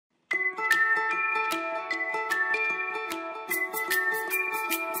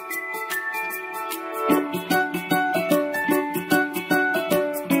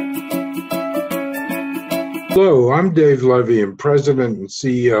Hello, I'm Dave Levy, and President and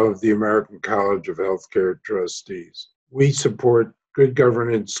CEO of the American College of Healthcare Trustees. We support good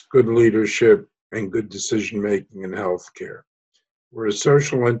governance, good leadership, and good decision-making in healthcare. We're a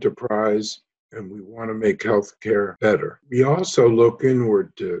social enterprise, and we want to make healthcare better. We also look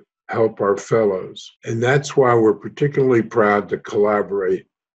inward to help our fellows, and that's why we're particularly proud to collaborate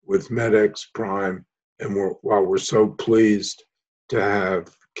with Medxprime, and while we're so pleased to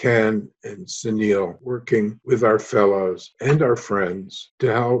have Ken and Sunil working with our fellows and our friends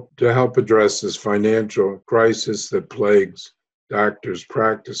to help address this financial crisis that plagues doctors'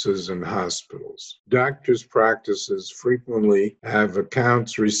 practices and hospitals. Doctors' practices frequently have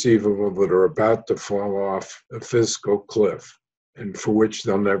accounts receivable that are about to fall off a fiscal cliff, and for which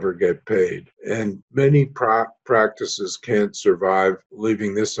they'll never get paid. And many practices can't survive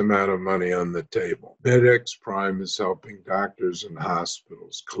leaving this amount of money on the table. Medxprime is helping doctors and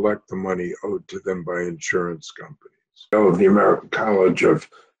hospitals collect the money owed to them by insurance companies. Of the American College of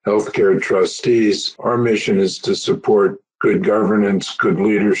Healthcare Trustees, our mission is to support good governance, good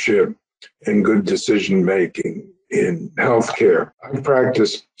leadership, and good decision-making in healthcare. I've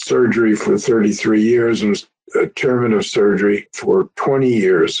practiced surgery for 33 years and was a chairman of surgery for 20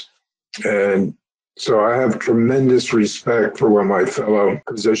 years. And so I have tremendous respect for what my fellow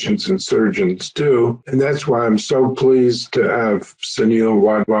physicians and surgeons do. And that's why I'm so pleased to have Sunil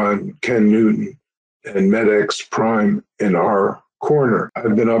Wadhwan, Ken Newton, and Medxprime in our corner.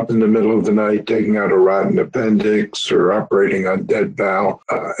 I've been up in the middle of the night taking out a rotten appendix or operating on dead bowel,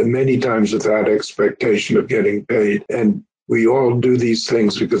 and many times without expectation of getting paid. And we all do these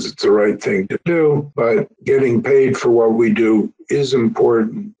things because it's the right thing to do, but getting paid for what we do is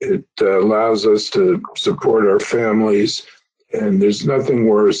important. It allows us to support our families, and there's nothing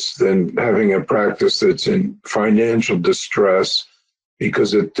worse than having a practice that's in financial distress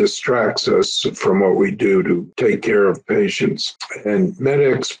because it distracts us from what we do to take care of patients. And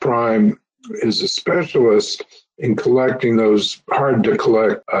Medxprime is a specialist in collecting those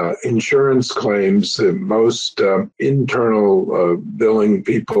hard-to-collect insurance claims that most internal billing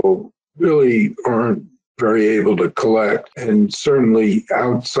people really aren't very able to collect. And certainly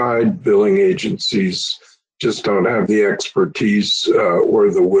outside billing agencies just don't have the expertise or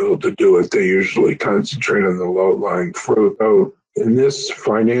the will to do it. They usually concentrate on the low-lying fruit. So in this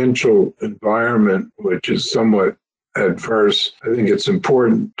financial environment, which is somewhat adverse, I think it's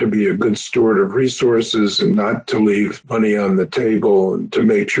important to be a good steward of resources and not to leave money on the table, and to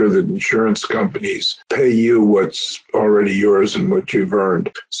make sure that insurance companies pay you what's already yours and what you've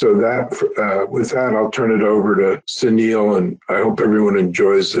earned. So that, with that, I'll turn it over to Sunil, and I hope everyone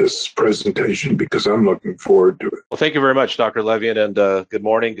enjoys this presentation because I'm looking forward to it. Well, thank you very much, Dr. Levian, and good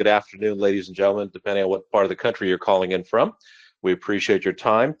morning, good afternoon, ladies and gentlemen, depending on what part of the country you're calling in from. We appreciate your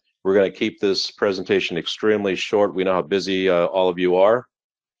time. We're going to keep this presentation extremely short. We know how busy all of you are,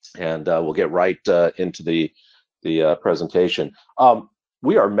 and we'll get right into the presentation.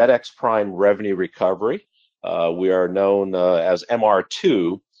 We are Medxprime Revenue Recovery. We are known as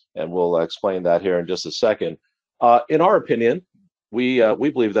MR2, and we'll explain that here in just a second. In our opinion, we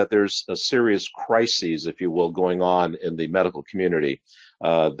believe that there's a serious crisis, if you will, going on in the medical community.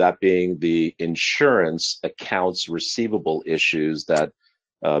 That being the insurance accounts receivable issues that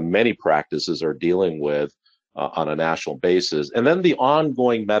many practices are dealing with on a national basis. And then the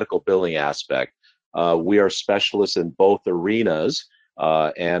ongoing medical billing aspect. We are specialists in both arenas,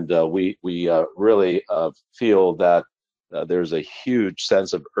 and we really feel that there's a huge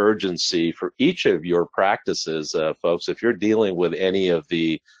sense of urgency for each of your practices, folks. If you're dealing with any of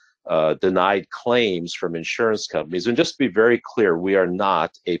the denied claims from insurance companies, and just to be very clear, we are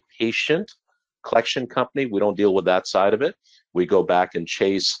not a patient collection company. We don't deal with that side of it. We go back and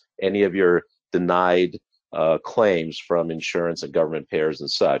chase any of your denied claims from insurance and government payers and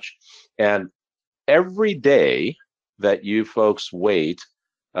such. And every day that you folks wait,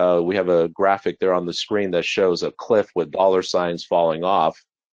 we have a graphic there on the screen that shows a cliff with dollar signs falling off.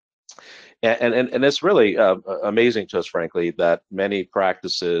 And it's really amazing to us, frankly, that many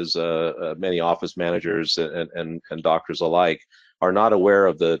practices, many office managers and doctors alike are not aware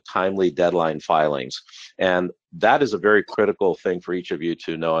of the timely deadline filings. And that is a very critical thing for each of you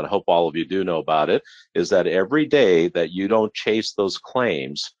to know, and I hope all of you do know about it, is that every day that you don't chase those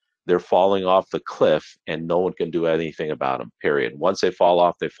claims, they're falling off the cliff and no one can do anything about them, period. Once they fall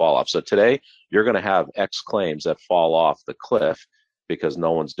off, they fall off. So today, you're gonna have X claims that fall off the cliff because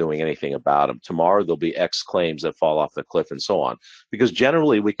no one's doing anything about them. Tomorrow, there'll be X claims that fall off the cliff and so on. Because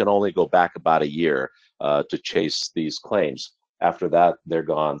generally, we can only go back about a year to chase these claims. After that, they're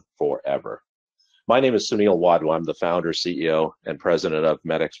gone forever. My name is Sunil Wadhwa. I'm the founder, CEO, and president of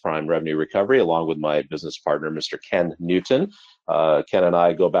Medxprime Revenue Recovery, along with my business partner, Mr. Ken Newton. Ken and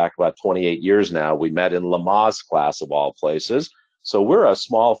I go back about 28 years now. We met in Lamaze class of all places. So we're a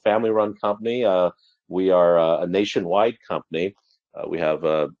small family-run company. We are a nationwide company. We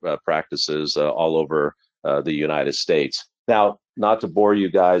have practices all over the United States. Now, not to bore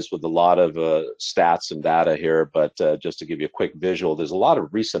you guys with a lot of stats and data here, but just to give you a quick visual, there's a lot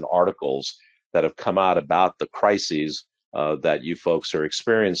of recent articles that have come out about the crises that you folks are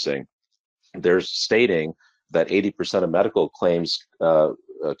experiencing. They're stating that 80% of medical claims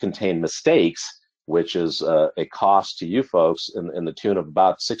contain mistakes, which is a cost to you folks in the tune of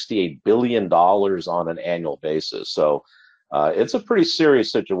about $68 billion on an annual basis. So it's a pretty serious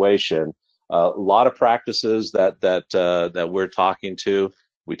situation. A lot of practices that we're talking to.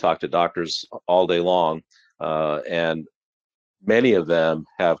 We talk to doctors all day long, and many of them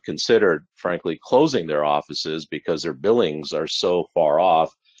have considered, frankly, closing their offices because their billings are so far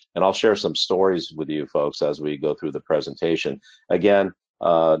off. And I'll share some stories with you folks as we go through the presentation. Again,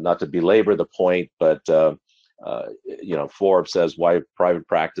 not to belabor the point, but Forbes says why private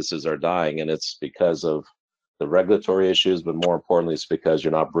practices are dying, and it's because of the regulatory issues, but more importantly, it's because you're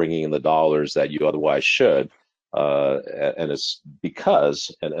not bringing in the dollars that you otherwise should. And it's because,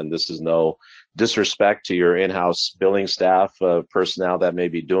 and this is no disrespect to your in-house billing staff, personnel that may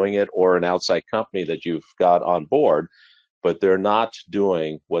be doing it, or an outside company that you've got on board, but they're not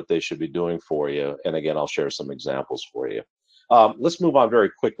doing what they should be doing for you. And again, I'll share some examples for you. Let's move on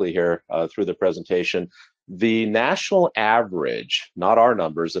very quickly here through the presentation. The national average, not our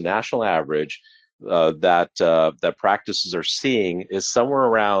numbers, the national average that practices are seeing is somewhere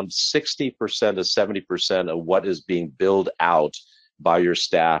around 60% to 70% of what is being billed out by your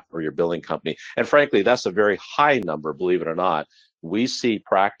staff or your billing company. And frankly, that's a very high number, believe it or not. We see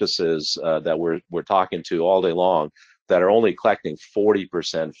practices that we're talking to all day long that are only collecting 40%,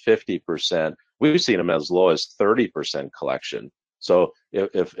 50%. We've seen them as low as 30% collection. So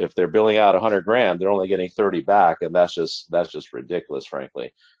if they're billing out 100 grand, they're only getting 30 back, and that's just ridiculous,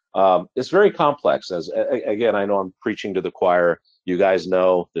 frankly. It's very complex. Again, I know I'm preaching to the choir. You guys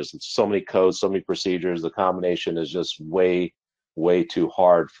know there's so many codes, so many procedures. The combination is just way too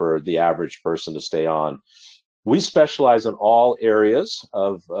hard for the average person to stay on. We specialize in all areas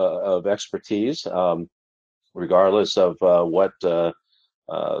of expertise, regardless of what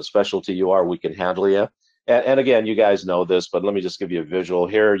specialty you are. We can handle you. And again, you guys know this, but let me just give you a visual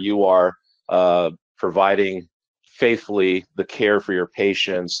here. You are providing faithfully the care for your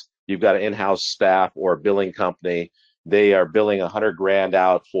patients. You've got an in-house staff or a billing company. They are billing 100 grand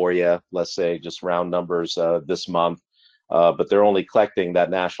out for you, let's say, just round numbers this month, but they're only collecting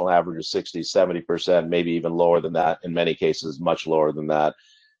that national average of 60, 70%, maybe even lower than that. In many cases, much lower than that.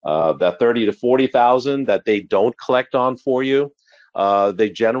 That 30 to 40,000 that they don't collect on for you, they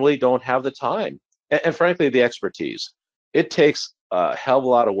generally don't have the time and frankly, the expertise. It takes a hell of a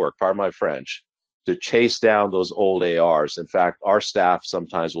lot of work, pardon my French, to chase down those old ARs. In fact, our staff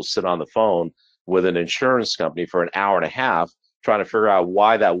sometimes will sit on the phone with an insurance company for an hour and a half trying to figure out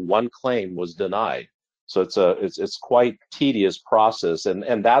why that one claim was denied. So it's quite tedious process,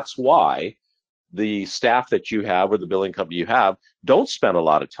 and that's why the staff that you have or the billing company you have don't spend a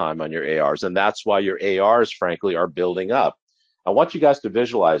lot of time on your ARs, and that's why your ARs, frankly, are building up. I want you guys to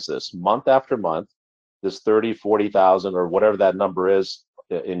visualize this month after month, this 30, 40,000 or whatever that number is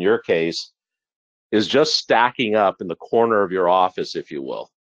in your case, is just stacking up in the corner of your office, if you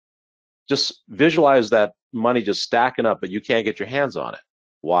will. Just visualize that money just stacking up, but you can't get your hands on it.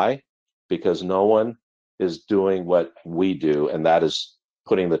 Why? Because no one is doing what we do, and that is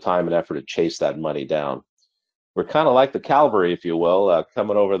putting the time and effort to chase that money down. We're kind of like the cavalry, if you will,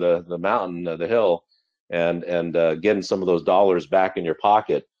 coming over the mountain, the hill, and getting some of those dollars back in your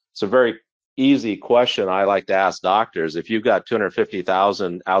pocket. It's a very easy question I like to ask doctors. If you've got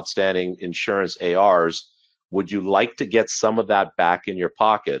 250,000 outstanding insurance ARs, would you like to get some of that back in your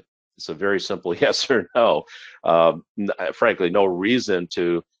pocket? It's a very simple yes or no. Frankly, no reason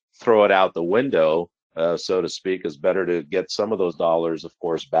to throw it out the window, so to speak. Is better to get some of those dollars, of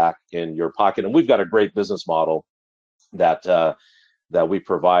course, back in your pocket. And we've got a great business model that we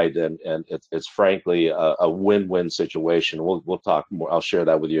provide, and it's frankly a win-win situation. We'll talk more. I'll share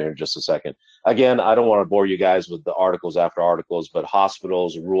that with you in just a second. Again, I don't want to bore you guys with the articles after articles, but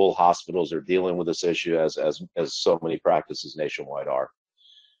hospitals, rural hospitals, are dealing with this issue as so many practices nationwide are.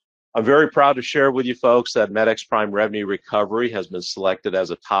 I'm very proud to share with you folks that Medxprime Revenue Recovery has been selected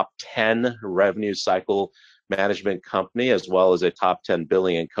as a top 10 revenue cycle management company, as well as a top 10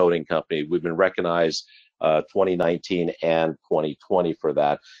 billing and coding company. We've been recognized 2019 and 2020 for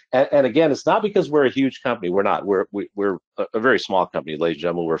that. And again, it's not because we're a huge company. We're not. We're a very small company, ladies and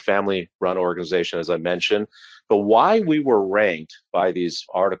gentlemen. We're a family-run organization, as I mentioned. But why we were ranked by these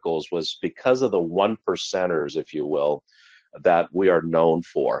articles was because of the one percenters, if you will, that we are known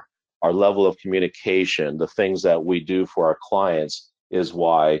for. Our level of communication, the things that we do for our clients is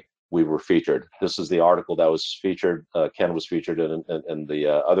why we were featured. This is the article that was featured. Ken was featured in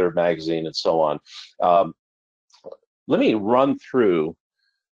the other magazine and so on. Let me run through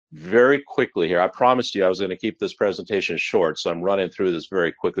very quickly here. I promised you I was going to keep this presentation short, so I'm running through this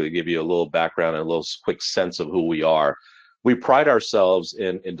very quickly to give you a little background and a little quick sense of who we are. We pride ourselves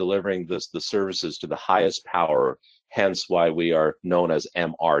in delivering the services to the highest power, hence why we are known as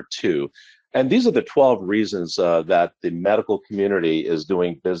MR2. And these are the 12 reasons that the medical community is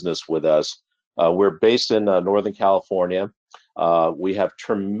doing business with us. We're based in Northern California. We have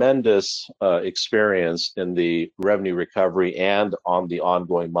tremendous experience in the revenue recovery and on the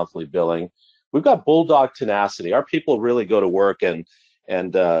ongoing monthly billing. We've got bulldog tenacity. Our people really go to work and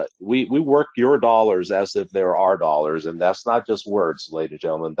we work your dollars as if they're our dollars. And that's not just words, ladies and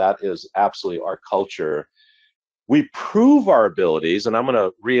gentlemen. That is absolutely our culture. We prove our abilities, and I'm going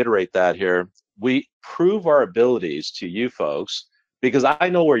to reiterate that here. We prove our abilities to you folks because I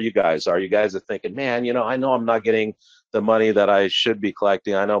know where you guys are. You guys are thinking, man, I know I'm not getting the money that I should be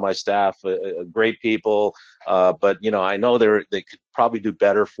collecting. I know my staff, great people, but I know they could probably do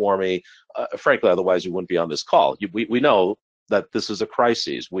better for me. Frankly, otherwise you wouldn't be on this call. We know that this is a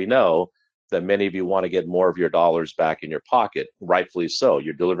crisis. We know that many of you want to get more of your dollars back in your pocket, rightfully so.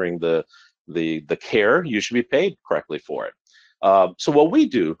 You're delivering the care, you should be paid correctly for it. So what we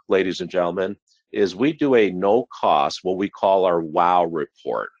do, ladies and gentlemen, is we do a no-cost, what we call our WOW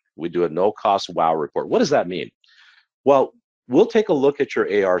report. We do a no-cost WOW report. What does that mean? Well, we'll take a look at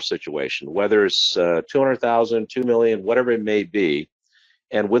your AR situation, whether it's 200,000, 2 million, whatever it may be,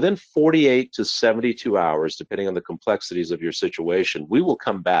 and within 48 to 72 hours, depending on the complexities of your situation, we will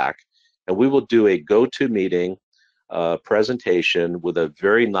come back and we will do a go-to meeting presentation with a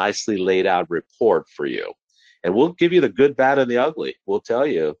very nicely laid out report for you. And we'll give you the good, bad, and the ugly. We'll tell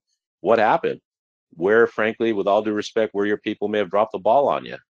you what happened, where, frankly, with all due respect, where your people may have dropped the ball on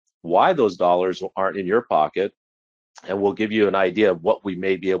you, why those dollars aren't in your pocket, and we'll give you an idea of what we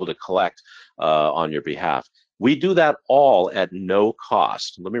may be able to collect on your behalf. We do that all at no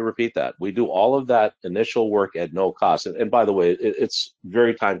cost. Let me repeat that. We do all of that initial work at no cost. And by the way, it's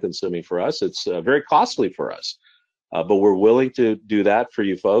very time consuming for us. It's very costly for us. But we're willing to do that for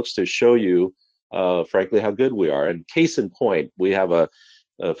you folks to show you, frankly, how good we are. And case in point, we have a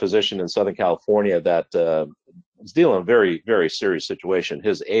physician in Southern California that is dealing with a very, very serious situation.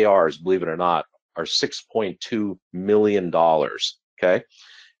 His ARs, believe it or not, are $6.2 million, okay?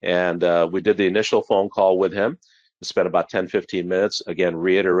 And we did the initial phone call with him. We spent about 10, 15 minutes, again,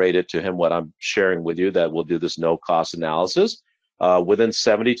 reiterated to him what I'm sharing with you, that we'll do this no-cost analysis. Within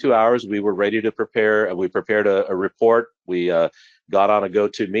 72 hours, we were ready to prepare, and we prepared a report. We got on a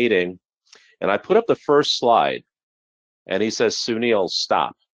go-to meeting, and I put up the first slide, and he says, "Sunil,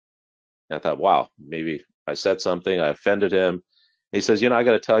 stop." And I thought, wow, maybe I said something, I offended him. He says, I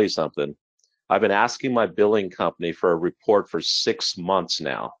got to tell you something. I've been asking my billing company for a report for 6 months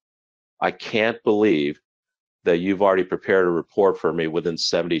now. I can't believe that you've already prepared a report for me within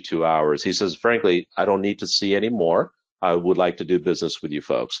 72 hours. He says, frankly, I don't need to see any more. I would like to do business with you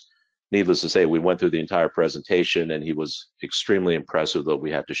folks. Needless to say, we went through the entire presentation and he was extremely impressed with what we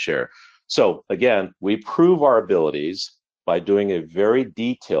had to share. So again, we prove our abilities by doing a very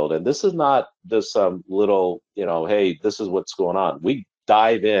detailed, and this is not this little, hey, this is what's going on. We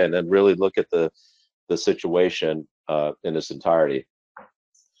dive in and really look at the situation in its entirety.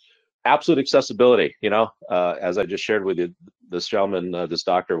 Absolute accessibility, as I just shared with you, this gentleman, this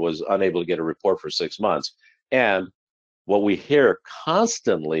doctor was unable to get a report for 6 months. And what we hear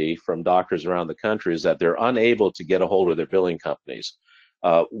constantly from doctors around the country is that they're unable to get a hold of their billing companies.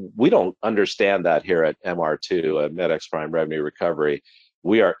 We don't understand that here at MR2, at Medxprime Revenue Recovery.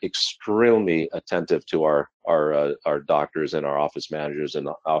 We are extremely attentive to our doctors and our office managers and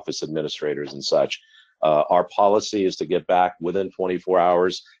office administrators and such. Our policy is to get back within 24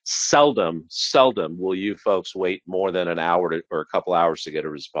 hours. Seldom will you folks wait more than an hour or a couple hours to get a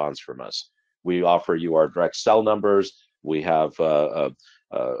response from us. We offer you our direct cell numbers. We have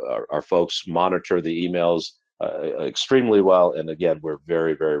our folks monitor the emails extremely well. And again, we're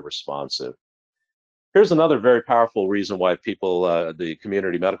very, very responsive. Here's another very powerful reason why people, the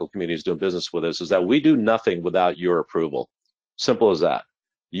medical community is doing business with us, is that we do nothing without your approval. Simple as that.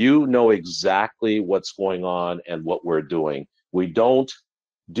 You know exactly what's going on and what we're doing. We don't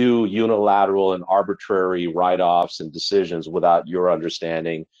do unilateral and arbitrary write-offs and decisions without your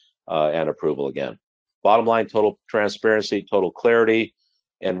understanding and approval again. Bottom line, total transparency, total clarity,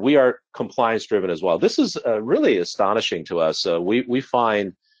 and we are compliance driven as well. This is really astonishing to us. We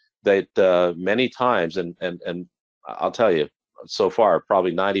find that many times, and I'll tell you, so far,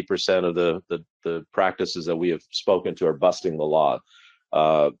 probably 90% of the practices that we have spoken to are busting the law.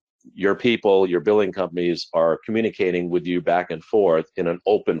 Your people, your billing companies are communicating with you back and forth in an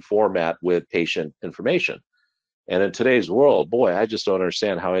open format with patient information. And in today's world, boy, I just don't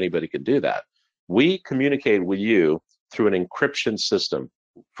understand how anybody could do that. We communicate with you through an encryption system.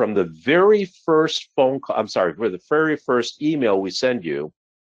 From the very first phone call, I'm sorry, for the very first email we send you,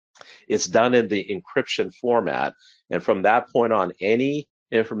 it's done in the encryption format. And from that point on, any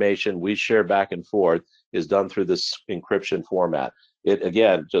information we share back and forth is done through this encryption format. It,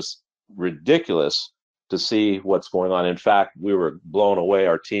 again, just ridiculous to see what's going on. In fact, we were blown away.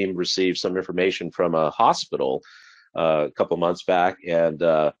 Our team received some information from a hospital a couple months back, and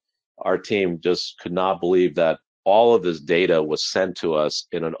our team just could not believe that all of this data was sent to us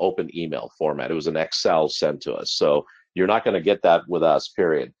in an open email format. It was an Excel sent to us. So you're not going to get that with us,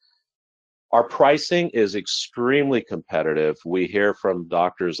 period. Our pricing is extremely competitive. We hear from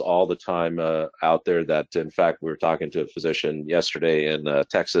doctors all the time out there that, in fact, we were talking to a physician yesterday in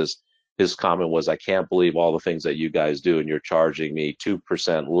Texas. His comment was, I can't believe all the things that you guys do, and you're charging me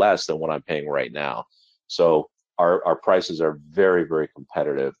 2% less than what I'm paying right now. So our prices are very, very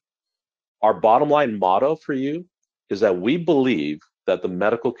competitive. Our bottom line motto for you is that we believe that the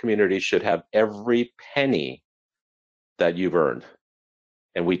medical community should have every penny that you've earned,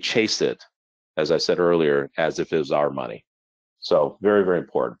 and we chase it, as I said earlier, as if it was our money. So very, very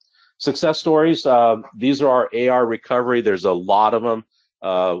important. Success stories. These are our AR recovery. There's a lot of them.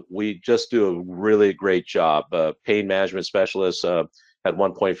 We just do a really great job. Pain management specialists had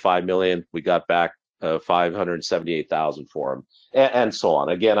 1.5 million. We got back 578,000 for them, and so on.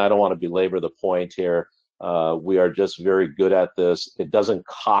 Again, I don't want to belabor the point here. We are just very good at this. It doesn't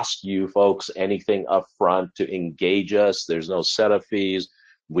cost you folks anything up front to engage us. There's no setup fees.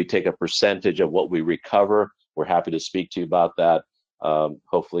 We take a percentage of what we recover. We're happy to speak to you about that.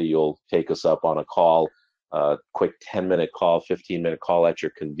 Hopefully you'll take us up on a call, quick 10-minute call, 15-minute call at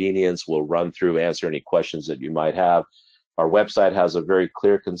your convenience. We'll run through, answer any questions that you might have. Our website has a very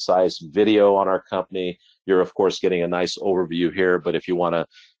clear, concise video on our company. You're, of course, getting a nice overview here, but if you want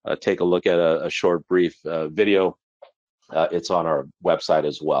to take a look at a short, brief video, it's on our website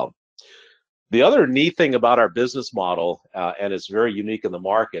as well. The other neat thing about our business model, and it's very unique in the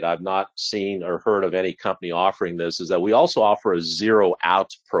market, I've not seen or heard of any company offering this, is that we also offer a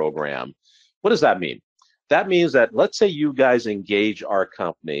zero-out program. What does that mean? That means that, let's say you guys engage our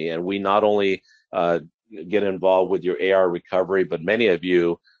company, and we not only get involved with your AR recovery, but many of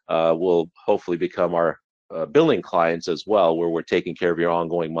you will hopefully become our billing clients as well, where we're taking care of your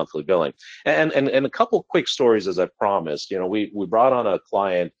ongoing monthly billing. And a couple quick stories, as I promised. You know, we brought on a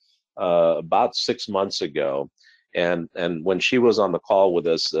client about 6 months ago, and when she was on the call with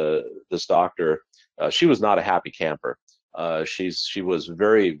us, this doctor, she was not a happy camper. She was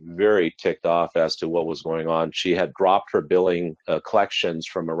very, very ticked off as to what was going on. She had dropped her billing collections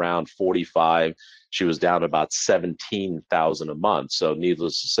from around 45. She was down about 17,000 a month. So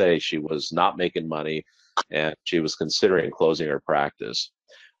needless to say, she was not making money, and she was considering closing her practice.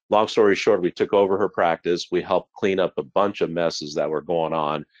 Long story short, we took over her practice. We helped clean up a bunch of messes that were going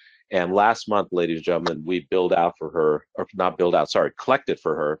on. And last month, ladies and gentlemen, we billed out for her, or not billed out, sorry, collected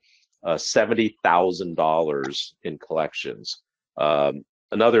for her $70,000 in collections.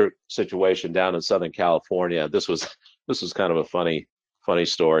 Another situation down in Southern California. This was kind of a funny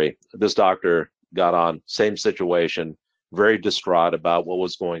story. This doctor got on, same situation, very distraught about what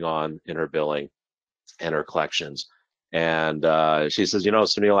was going on in her billing and her collections. And she says, you know,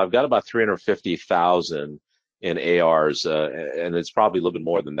 Sunil, I've got about 350,000 in ARs, and it's probably a little bit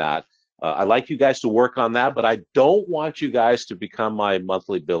more than that. I'd like you guys to work on that, but I don't want you guys to become my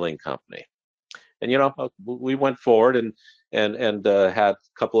monthly billing company. And, you know, we went forward and had a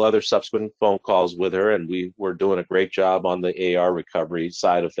couple other subsequent phone calls with her, and we were doing a great job on the AR recovery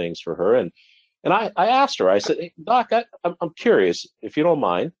side of things for her. And I asked her, I said, hey, Doc, I'm curious, if you don't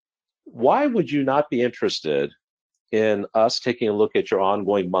mind, why would you not be interested in us taking a look at your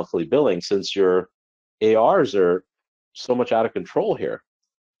ongoing monthly billing, since your ARs are so much out of control here?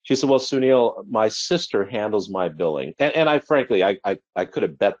 She said, well, Sunil, my sister handles my billing. And I frankly, I could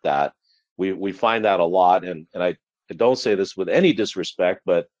have bet that. We find that a lot, and I don't say this with any disrespect,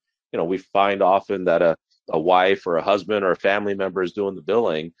 but you know, we find often that a wife or a husband or a family member is doing the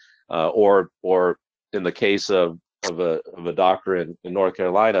billing, or in the case of a doctor in North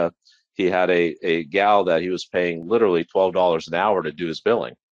Carolina. He had a gal that he was paying literally $12 an hour to do his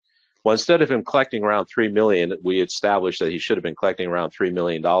billing. Well, instead of him collecting around $3 million, we established that he should have been collecting around $3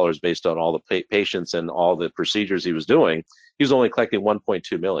 million based on all the patients and all the procedures he was doing. He was only collecting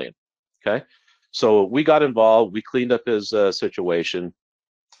 $1.2 million. Okay, so we got involved. We cleaned up his situation,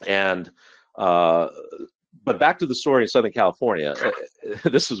 and but back to the story in Southern California.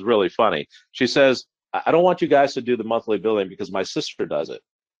 This is really funny. She says, "I don't want you guys to do the monthly billing because my sister does it."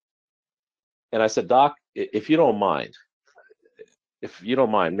 And I said, "Doc, if you don't mind,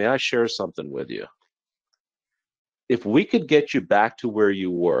 may I share something with you? If we could get you back to where you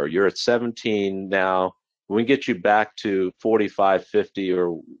were, you're at 17 now, we can get you back to 45, 50,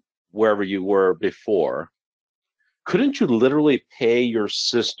 or wherever you were before, couldn't you literally pay your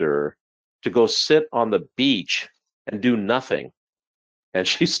sister to go sit on the beach and do nothing?" And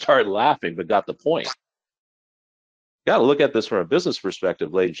she started laughing, but got the point. You got to look at this from a business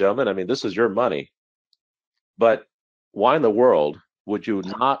perspective, ladies and gentlemen. I mean, this is your money. But why in the world would you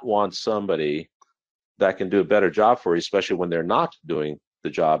not want somebody that can do a better job for you, especially when they're not doing the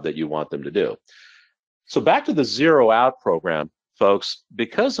job that you want them to do? So back to the Zero Out program, folks,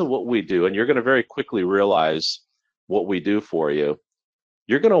 because of what we do, and you're going to very quickly realize what we do for you,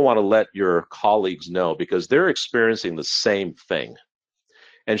 you're going to want to let your colleagues know because they're experiencing the same thing.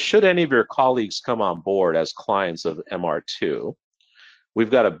 And should any of your colleagues come on board as clients of MR2, we've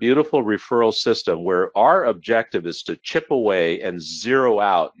got a beautiful referral system where our objective is to chip away and zero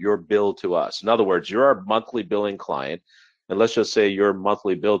out your bill to us. In other words, you're our monthly billing client, and let's just say your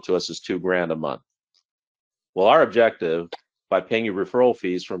monthly bill to us is $2,000 a month. Well, our objective by paying you referral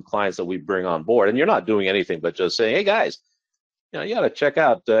fees from clients that we bring on board, and you're not doing anything but just saying, "Hey guys, you got to check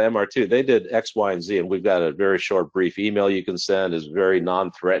out MR2. They did X, Y, and Z," and we've got a very short, brief email you can send. Is very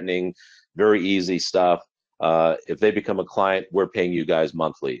non-threatening, very easy stuff. If they become a client, we're paying you guys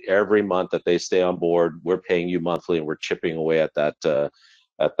monthly. Every month that they stay on board, we're paying you monthly, and we're chipping away at that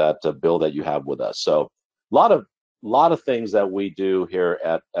bill that you have with us. So, a lot of things that we do here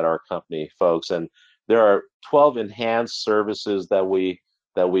at our company, folks, and there are 12 enhanced services that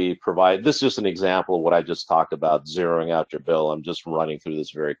we provide. This is just an example of what I just talked about, zeroing out your bill. I'm just running through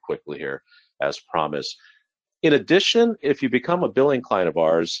this very quickly here, as promised. In addition, if you become a billing client of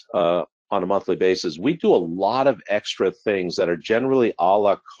ours on a monthly basis, we do a lot of extra things that are generally a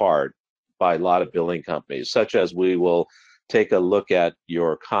la carte by a lot of billing companies, such as we will take a look at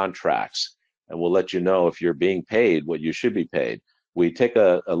your contracts, and we'll let you know if you're being paid what you should be paid. We take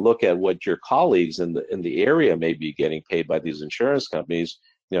a look at what your colleagues in the area may be getting paid by these insurance companies.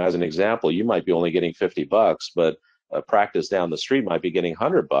 As an example, you might be only getting $50, but a practice down the street might be getting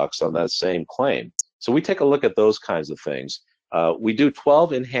 $100 on that same claim. So we take a look at those kinds of things. We do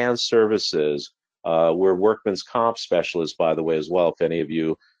 12 enhanced services. We're workman's comp specialists, by the way, as well. If any of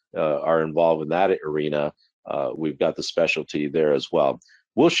you are involved in that arena, we've got the specialty there as well.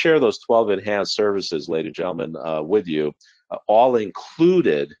 We'll share those 12 enhanced services, ladies and gentlemen, with you. All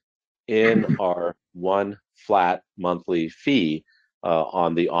included in our one flat monthly fee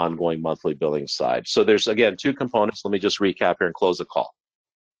on the ongoing monthly billing side. So there's, again, two components. Let me just recap here and close the call.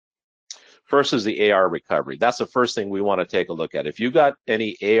 First is the AR recovery. That's the first thing we want to take a look at. If you got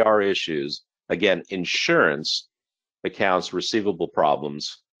any AR issues, again, insurance accounts, receivable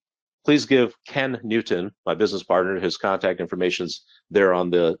problems, please give Ken Newton, my business partner, his contact information's there on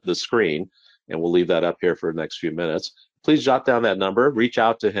the screen, and we'll leave that up here for the next few minutes. Please jot down that number, reach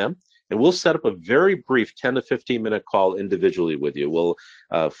out to him, and we'll set up a very brief 10 to 15 minute call individually with you. We'll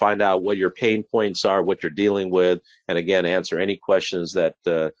find out what your pain points are, what you're dealing with, and again, answer any questions that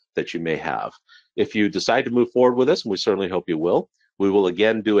you may have. If you decide to move forward with us, and we certainly hope you will, we will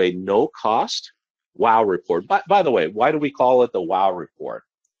again do a no-cost WOW report. By the way, why do we call it the WOW report?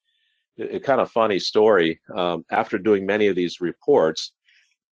 A kind of funny story. After doing many of these reports,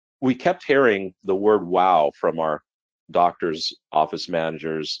 we kept hearing the word WOW from our doctors, office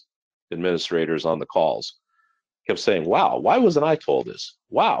managers, administrators on the calls. Kept saying, "Wow, why wasn't I told this?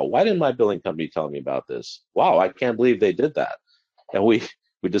 Wow, why didn't my billing company tell me about this? Wow, I can't believe they did that." And we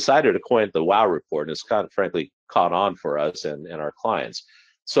decided to coin the WOW report, and it's kind of frankly caught on for us and our clients.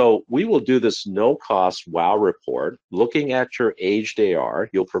 So we will do this no-cost WOW report looking at your aged AR.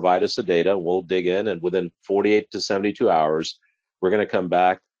 You'll provide us the data, and we'll dig in, and within 48 to 72 hours, we're going to come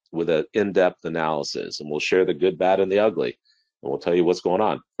back with an in-depth analysis, and we'll share the good, bad, and the ugly, and we'll tell you what's going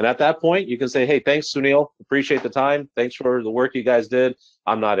on. And at that point, you can say, "Hey, thanks, Sunil. Appreciate the time. Thanks for the work you guys did.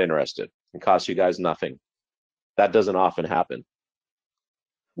 I'm not interested. It costs you guys nothing." That doesn't often happen.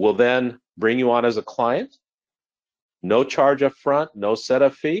 We'll then bring you on as a client, no charge up front, no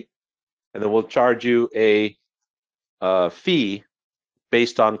setup fee, and then we'll charge you a fee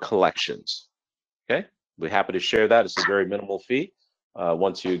based on collections. Okay, we're happy to share that. It's a very minimal fee.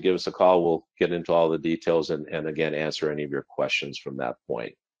 Once you give us a call, we'll get into all the details and again, answer any of your questions from that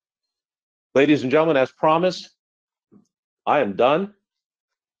point. Ladies and gentlemen, as promised, I am done.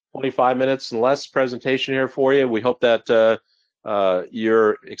 25 minutes and less presentation here for you. We hope that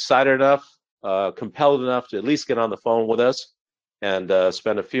you're excited enough, compelled enough to at least get on the phone with us and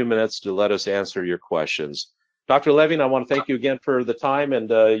spend a few minutes to let us answer your questions. Dr. Levine, I want to thank you again for the time and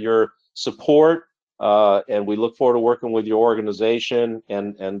your support. And we look forward to working with your organization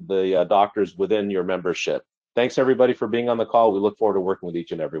and the doctors within your membership. Thanks everybody for being on the call. We look forward to working with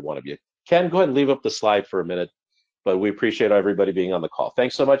each and every one of you. Ken, go ahead and leave up the slide for a minute, but we appreciate everybody being on the call.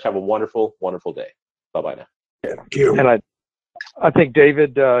 Thanks so much. Have a wonderful, wonderful day. Bye-bye now. Thank you. And I think,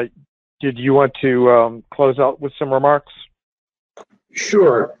 David, did you want to close out with some remarks?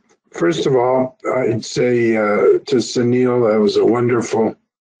 Sure. First of all, I'd say to Sunil, that was a wonderful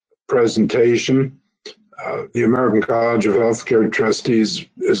presentation. The American College of Healthcare Trustees,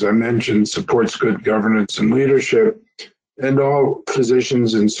 as I mentioned, supports good governance and leadership, and all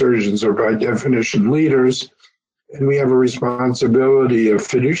physicians and surgeons are by definition leaders, and we have a responsibility, a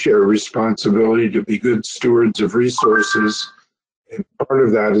fiduciary responsibility to be good stewards of resources, and part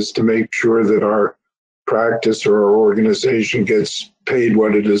of that is to make sure that our practice or our organization gets paid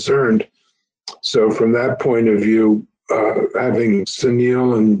what it has earned. So from that point of view, having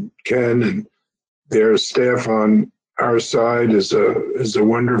Sunil and Ken and their staff on our side is a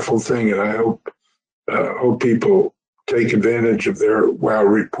wonderful thing, and I hope people take advantage of their WOW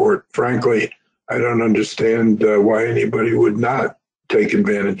report. Frankly, I don't understand why anybody would not take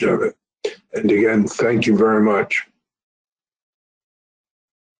advantage of it. And again, thank you very much.